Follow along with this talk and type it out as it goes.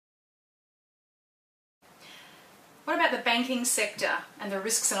What about the banking sector and the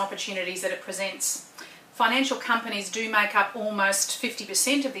risks and opportunities that it presents? Financial companies do make up almost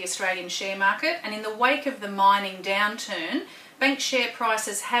 50% of the Australian share market, and in the wake of the mining downturn, bank share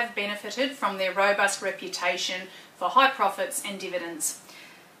prices have benefited from their robust reputation for high profits and dividends.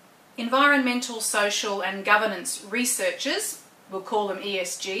 Environmental, social and governance researchers, we'll call them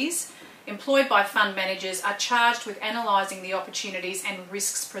ESGs, employed by fund managers are charged with analysing the opportunities and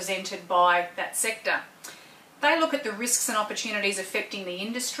risks presented by that sector. They look at the risks and opportunities affecting the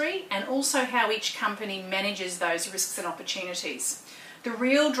industry and also how each company manages those risks and opportunities. The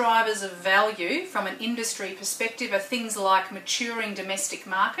real drivers of value from an industry perspective are things like maturing domestic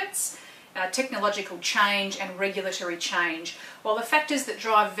markets, technological change and regulatory change, while the factors that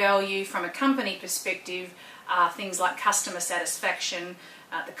drive value from a company perspective are things like customer satisfaction,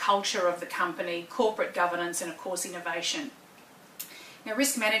 the culture of the company, corporate governance and of course innovation. Now,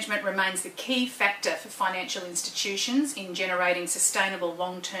 risk management remains the key factor for financial institutions in generating sustainable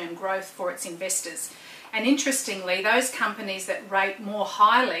long-term growth for its investors. And interestingly, those companies that rate more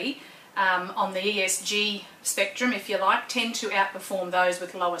highly on the ESG spectrum, if you like, tend to outperform those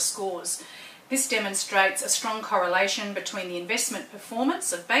with lower scores. This demonstrates a strong correlation between the investment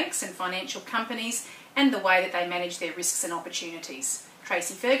performance of banks and financial companies and the way that they manage their risks and opportunities.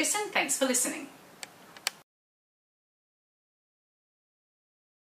 Tracy Ferguson, thanks for listening.